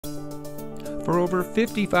For over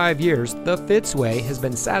 55 years, the Fitzway has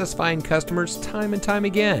been satisfying customers time and time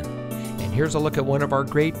again. And here's a look at one of our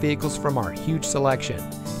great vehicles from our huge selection.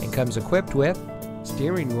 It comes equipped with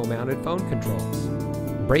steering wheel mounted phone controls,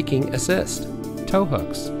 braking assist, tow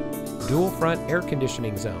hooks, dual front air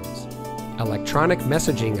conditioning zones, electronic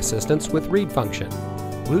messaging assistance with read function,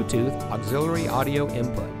 Bluetooth auxiliary audio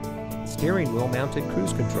input, steering wheel mounted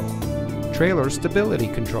cruise control, trailer stability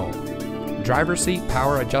control, driver seat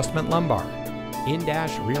power adjustment lumbar,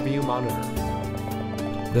 in-dash rear view monitor.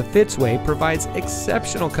 The Fitzway provides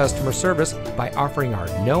exceptional customer service by offering our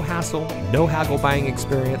no-hassle, no-haggle buying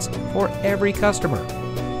experience for every customer.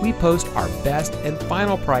 We post our best and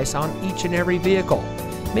final price on each and every vehicle,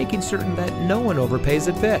 making certain that no one overpays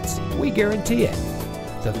at Fitz. We guarantee it.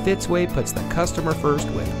 The Fitzway puts the customer first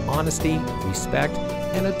with honesty, respect,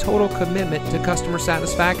 and a total commitment to customer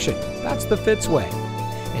satisfaction. That's the Fitzway.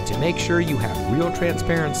 And to make sure you have real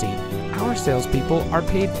transparency, our salespeople are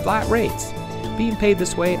paid flat rates. Being paid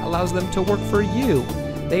this way allows them to work for you.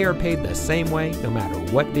 They are paid the same way no matter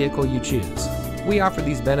what vehicle you choose. We offer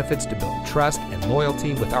these benefits to build trust and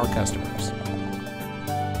loyalty with our customers.